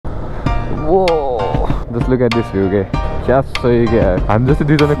Whoa! Just look at this view, okay? क्या सही क्या है हामी जस्तै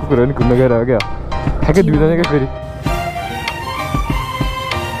दुईजना कुकुरहरू नि घुम्न गएर हो क्या ठ्याक्कै दुईजनाकै फेरि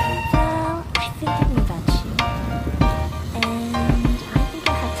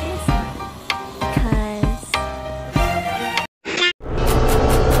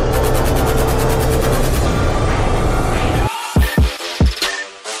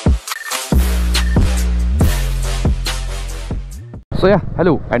So yeah,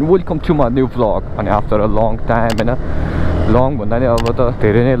 hello and welcome to my new vlog. And after a long time, you know, long भन्दा नि अब त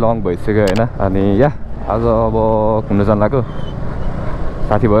धेरै नै long भइसक्यो हैन. अनि yeah, आज अब घुम्न जान लाग्यो.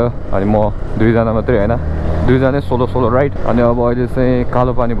 साथी भयो अनि म दुईजना मात्रै हैन. दुईजना सोलो राइड. अनि अब अहिले चाहिँ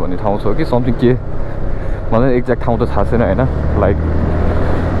कालो पानी भन्ने ठाउँ छ कि समथिङ के मलाई एक्ज्याक्ट ठाउँ त थाहा छैन हैन. लाइक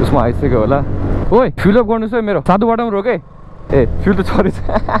उसमा आइसक्यो होला. ओइ, फ्युल अप गर्नुस् है मेरो. साधु बाटोमा रोके. ए, फ्युल त छरेछ.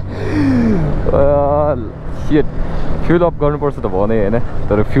 शिट. फ्युल अप गर्नुपर्छ त भने हैन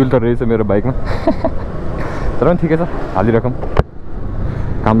तर फ्युल त रहेछ मेरो बाइकमा तर पनि ठिकै छ हालिराखौँ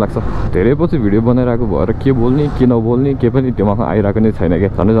काम लाग्छ धेरै पछि भिडियो बनाइरहेको भएर के बोल्ने के नबोल्ने के पनि दिमागमा आइरहेको नै छैन के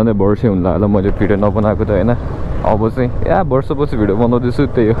झन्डै वर्षै हुन लाग्यो मैले भिडियो नबनाएको त हैन अब चाहिँ वर्षपछि भिडियो बनाउँदैछु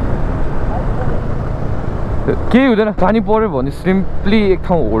त्यही हो केही हुँदैन पानी पर्यो भने सिम्पली एक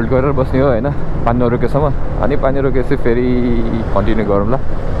ठाउँ होल्ड गरेर बस्ने हो हैन पानी नरोकेसम्म अनि पानी रोकेपछि फेरि कन्टिन्यू गरौँला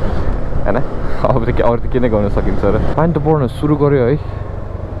हैन अब त अरू त के नै गर्न सकिन्छ र पानी त पर्न सुरु गर्यो है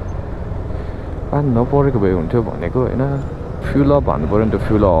पानी नपरेको भए हुन्थ्यो भनेको हैन फ्युल अप हान्नु पर्यो नि त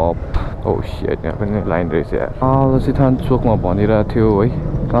फ्युल अप ओ शिट यहाँ पनि लाइन रहेछ यार लसिथान चोकमा भनिरहेको थियो है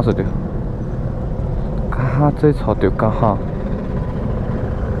कहाँ छ त्यो कहाँ चाहिँ छ त्यो कहाँ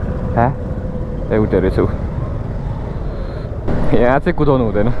ए उता रहेछ यहाँ चाहिँ कुदाउनु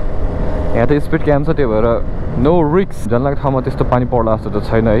हुँदैन यहाँ त स्पिड क्याम छ त्यही भएर नो रिक्स जानलाको ठाउँमा त्यस्तो पानी पर्ला जस्तो त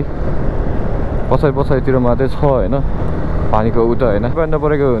छैन है पछाडितिर मात्रै छ हैन पानीको उता हैन पानी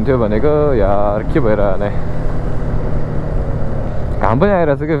नपरेको हुन्थ्यो भनेको यार के भइरहेको नै घाम पनि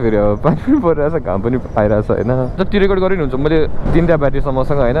आइरहेछ क्या फेरि अब पानी पनि परिरहेछ घाम पनि आइरहेछ हैन जति रेकर्ड गरे नि हुन्छ मैले 3टा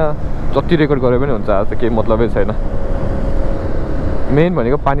ब्याट्रीसम्मसँग हैन जति रेकर्ड गरे पनि हुन्छ आज केही मतलबै छैन मेन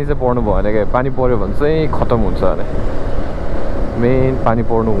भनेको पानी चाहिँ पर्नु भएन क्या पानी पर्यो भने चाहिँ खतम हुन्छ अरे मेन पानी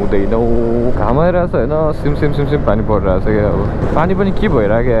पर्नु हुँदैन घाम आइरहेछ हैन सिम पानी परिरहेछ क्या अब पानी पनि के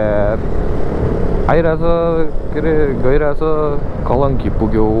भइरहेको यार आइरहेछ के अरे गइरहेछ कलङ्की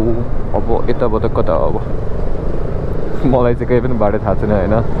पुग्यो अब यताबाट कता अब मलाई चाहिँ केही पनि बाटो थाहा छैन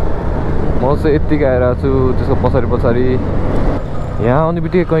हैन म चाहिँ यत्तिकै आइरहेको छु त्यसको पछाडि यहाँ आउने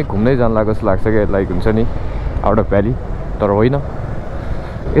बित्तिकै कहीँ घुम्दै जान लाग्यो जस्तो लाग्छ क्या लाइक हुन्छ नि आउट अफ भ्याली तर होइन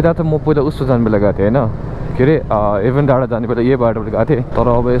यता त म पहिला उस्तो जाने बेला गएको थिएँ होइन के अरे एभन डाँडा जाने बेला यही बाटोबाट गएको थिएँ तर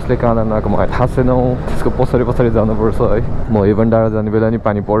अब यसले कहाँ जानु आएको मलाई थाहा छैन त्यसको पछाडि जानुपर्छ है म एभन डाँडा जाने बेला नि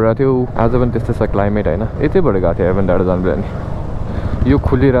पानी परिरहेको थियो आज पनि त्यस्तै छ क्लाइमेट होइन यतैबाट गएको थिएँ एभन डाँडा जाने बेला नि यो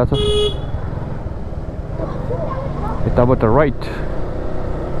खुलिरहेछ यताबाट right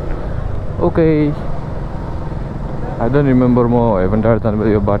okay I don't remember म एभन डाँडा जाने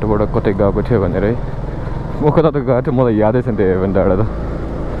बेला यो बाटोबाट कतै गएको थियो भनेर है म कता त गएको थिएँ मलाई यादै छैन त्यो एभन डाँडा त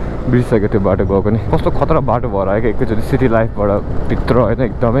बिर्सिसक्यो त्यो बाटो गएको नि कस्तो खतरा बाटो भएर आयो क्या एकैचोटि सिटी लाइफबाट भित्र होइन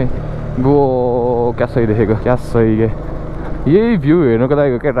एकदमै गो क्या सही देखेको क्या सही के यही भ्यू हेर्नुको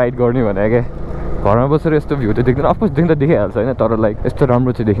लागि हो क्या राइड गर्ने भने क्या घरमा बसेर यस्तो भ्यू त देख्दैन अफकोर्स देख्दा देखिहाल्छ होइन तर लाइक यस्तो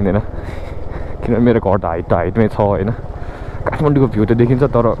राम्रो चाहिँ देखिँदैन किनभने मेरो घर त हाइटमै छ होइन काठमाडौँको भ्यू त देखिन्छ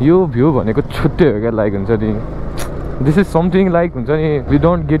तर यो भ्यू भनेको छुट्टै हो क्या लाइक हुन्छ नि दिस इज समथिङ लाइक हुन्छ नि we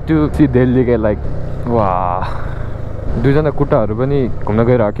don't get to see Delhi क्या लाइक वा दुईजना कुट्टाहरू पनि घुम्न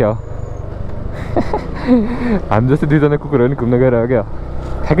गइरहेको क्या हामी जस्तै दुईजना कुकुरहरू पनि घुम्न गइरहेको क्या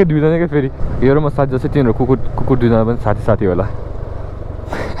ठ्याक्कै दुईजनाकै फेरि यो र म साथी जस्तै तिनीहरू कुकुर दुईजना पनि साथी होला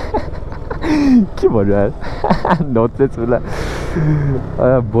के भन्नु यार नोच्दै छुला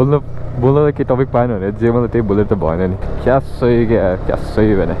बोल्न त केही टपिक पाएन भने जे मलाई त्यही बोलेर त भएन नि क्या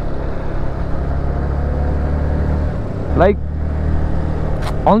सही भने like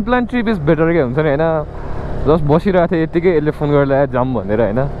unplanned trip is better क्या हुन्छ नि होइन जस्ट बसिरहेको थिएँ यत्तिकै यसले फोन गरेर ल्याएर जाऊँ भनेर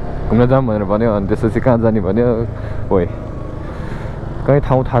होइन घुम्न जाऊँ भनेर भन्यो अनि त्यसपछि कहाँ जाने भन्यो ओइ कहीँ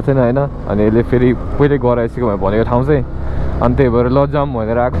ठाउँ थाहा छैन होइन अनि यसले फेरि पहिले गएर आइसक्यो भनेको ठाउँ चाहिँ अनि त्यही भएर ल जाऊँ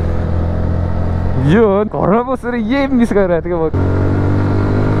भनेर आएको यो घरमा बसेर यही मिस गरिरहेको थियो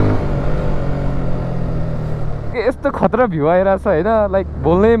क्या यस्तो खतरा भ्यू आइरहेछ होइन लाइक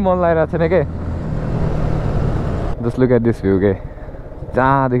बोल्नै मन लागिरहेको छैन क्या just look at this view के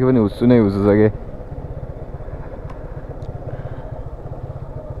जहाँदेखि पनि हुस्सु नै हुस्सु छ क्या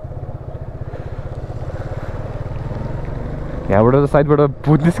यहाँबाट त साइडबाट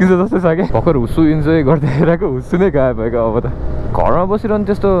भूत निस्किन्छ जस्तै छ क्या भर्खर हुस्सु इन्जोय गर्दै आइरहेको हुस्सु नै गायब भएको अब त घरमा बसिरहनु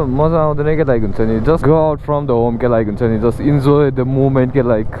त्यस्तो मजा आउँदैन क्या लाइक हुन्छ नि just go out from the home के लाइक हुन्छ नि जस्ट इन्जोय द मोमेन्ट के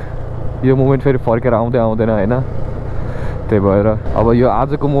लाइक यो मोमेन्ट फेरि फर्केर आउँदैन हैन त्यही भएर अब यो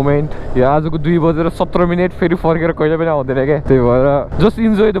आजको मोमेन्ट यो आजको 2:17 फेरि फर्केर कहिले पनि आउँदैन क्या त्यही भएर जस्ट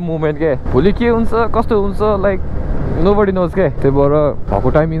इन्जोय द मोमेन्ट क्या भोलि के हुन्छ कस्तो हुन्छ लाइक नोबडी नोज क्या त्यही भएर भएको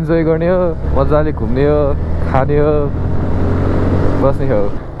टाइम इन्जोय गर्ने हो मजाले घुम्ने हो खाने हो बस्ने हो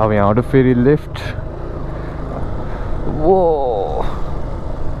अब यहाँबाट फेरि लेफ्ट वो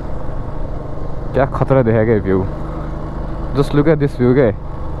क्या खतरा देखा क्या view just look at this view क्या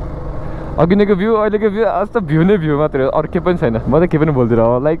अघिनेको भ्यू अहिलेको भ्यू आज त भ्यू नै भ्यू मात्रै अरू केही पनि छैन म त केही पनि बोल्दिनँ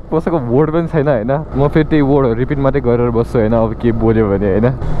अब लाइक कसैको वर्ड पनि छैन होइन म फेरि त्यही वर्डहरू रिपिट मात्रै गरेर बस्छु होइन अब के बोल्यो भने होइन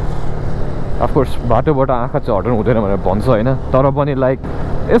अफकोर्स बाटोबाट आँखा चाहिँ हटाउनु हुँदैन भनेर भन्छ होइन तर पनि लाइक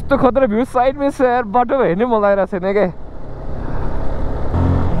यस्तो खतरा भ्यू साइडमै छ यार बाटो हेर्नै मन लागिरहेको छैन क्या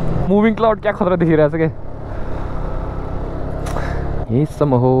मुभिङ क्लाउड क्या खतरा देखिरहेको छ क्या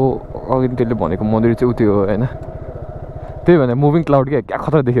यहीसम्म हो अघि त्यसले भनेको मन्दिर चाहिँ उति हो होइन त्यही भने मुभिङ क्लाउड क्या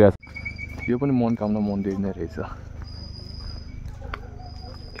खतरा देखिरहेको छ यो पनि मनोकामना मन्दिर नै रहेछ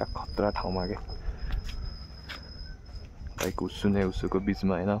क्या खतरा ठाउँमा क्या लाइक उसु नै उसुको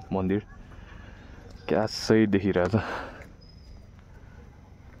बिचमा होइन मन्दिर क्या सही देखिरहेछ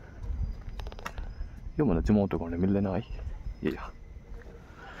यो भन्दा चाहिँ म त गर्न मिल्दैन है यही हो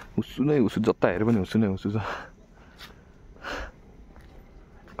उसु नै उसु जता हेरे पनि उसु नै उसु छ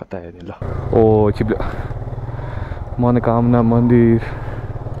कता हेर्ने ल ओ चिप्लो मनोकामना मन्दिर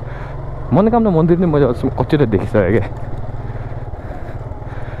नै मैले अहिलेसम्म कतिवटा देखिसकेँ क्या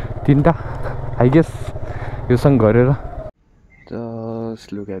 3टा आई गेस योसँग गरेर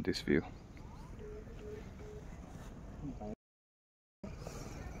just look at this view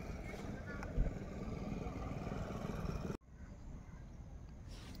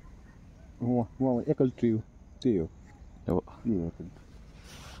एकल ट्री हो त्यही हो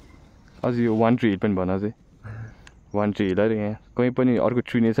अझ यो 1 ट्री हिल पनि भन चाहिँ 1 ट्री हिल अरे यहाँ कहीँ पनि अर्को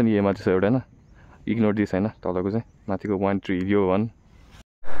ट्री नै छ नि यहाँ माथि छ एउटा होइन इग्नोर दिस होइन तलको चाहिँ माथिको 1 ट्री हिल यो भन्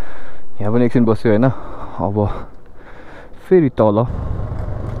यहाँ पनि एकछिन बस्यो होइन अब फेरि तल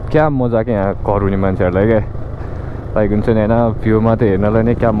क्या मजा क्या यहाँ घर हुने मान्छेहरूलाई क्या लाइक हुन्छ नि होइन भ्यू मात्रै हेर्नलाई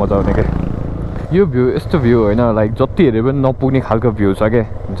नै क्या मजा आउने क्या यो भ्यू यस्तो भ्यू होइन लाइक जति हेरे पनि नपुग्ने खालको भ्यू छ क्या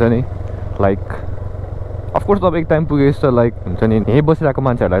हुन्छ नि लाइक अफकोर्स अब एक टाइम पुगेपछि त लाइक हुन्छ नि यहीँ बसिरहेको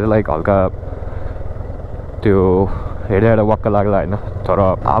मान्छेहरूलाई चाहिँ लाइक हल्का त्यो हेरेर वाक्क लाग्ला होइन तर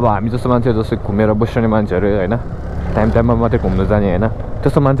अब हामी जस्तो मान्छे जस्तो घुमेर बस्ने मान्छेहरू होइन टाइममा मात्रै घुम्नु जाने होइन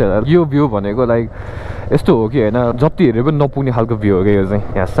त्यस्तो मान्छेहरूलाई यो भ्यू भनेको लाइक यस्तो हो कि होइन जति हेरे पनि नपुग्ने खालको भ्यू हो क्या यो चाहिँ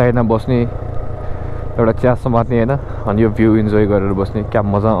यहाँ साइडमा बस्ने एउटा चिया समात्ने होइन अनि यो भ्यू इन्जोय गरेर बस्ने क्या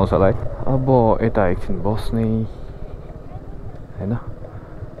मजा आउँछ लाइक अब यता एकछिन बस्ने होइन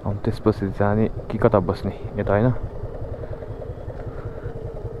अनि त्यसपछि जाने कि कता बस्ने यता होइन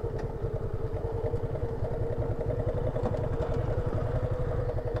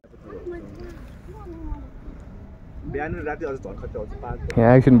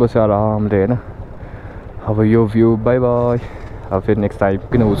यहाँ एकछिन बस्यो आरामले होइन अब यो भ्यू बाई बाई अब फेरि नेक्स्ट टाइम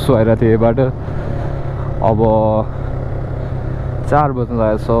किन हुस्सु आइरहेको थियो यहीबाट अब 4 बज्न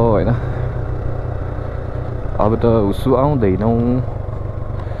लागेको छ होइन अब त हुस्सु आउँदैनौँ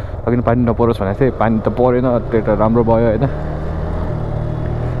अघि पानी नपरोस् भनेको थिएँ पानी त परेन त्यो त राम्रो भयो होइन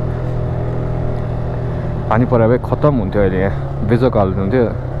पानी परे भए खत्तम हुन्थ्यो अहिले यहाँ बेजोक हाल्नुहुन्थ्यो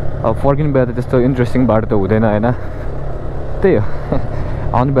अब फर्किने बेला त त्यस्तो इन्ट्रेस्टिङ बाटो त हुँदैन होइन त्यही हो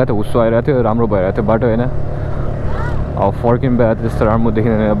आउने बेला त हुस्सु आइरहेको थियो राम्रो भइरहेको थियो बाटो होइन अब फर्किने बेला त त्यस्तो राम्रो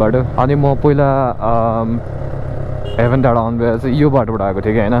देखिँदैन बाटो अनि म पहिला हेभन डाँडा आउने बेला चाहिँ यो बाटोबाट आएको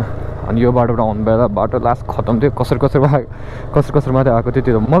थिएँ कि होइन अनि यो बाटोबाट आउनु बेला बाटो लास्ट खत्तम थियो कसर मात्रै आएको थियो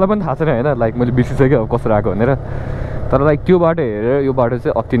त्यो मलाई पनि थाहा छैन होइन लाइक मैले बिर्सिसकेँ अब कसरी आएको भनेर तर लाइक त्यो बाटो हेरेर यो बाटो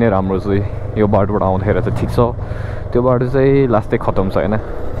चाहिँ अति नै राम्रो छ यो बाटोबाट आउँदाखेरि चाहिँ ठिक छ त्यो बाटो चाहिँ लास्टै खत्तम छ होइन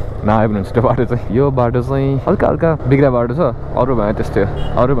नआयो भने हुन्छ त्यो बाटो चाहिँ यो बाटो चाहिँ हल्का हल्का बिग्रा बाटो छ अरू भए त्यस्तै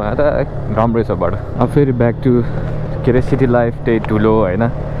अरू भए त राम्रै छ बाटो अब फेरि ब्याक टु के अरे सिटी लाइफ त्यही ठुलो होइन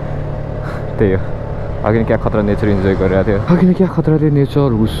त्यही हो अघि नै क्या खतरा नेचर इन्जोय गरिरहेको थियो अघि नै क्या खतराले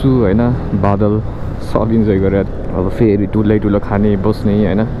नेचर हुस्सु होइन बादल सब इन्जोय गरिरहेको थियो अब फेरि ठुलो खाने बस्ने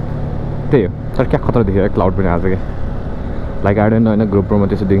होइन त्यही हो तर क्या खतरा देखेर क्लाउड पनि आज क्या लाइक आइडन होइन ग्रुपमा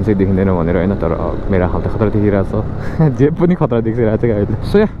त्यसो देखिन्छ देखिँदैन भनेर होइन तर मेरो हाल त खतरा देखिरहेको छ जे पनि खतरा देखिरहेको छ क्या अहिले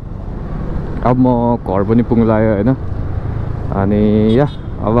सो या अब म घर पनि पुग्नु लाग्यो होइन अनि या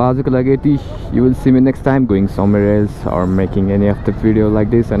अब आजको लागि यति you will see me next time going somewhere else or making any of the video like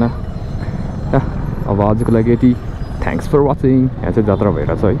this होइन अब आजको लागि यति थ्याङ्क्स फर वाचिङ यहाँ चाहिँ जात्रा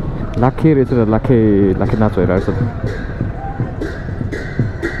भइरहेछ है लाखे रहेछ लाखे नाच भइरहेछ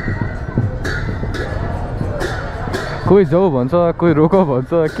कोही जाऊ भन्छ कोही रोक भन्छ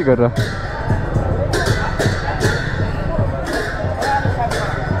के गरेर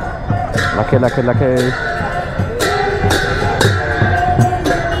लाखे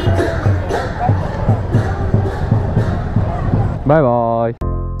बाई बाई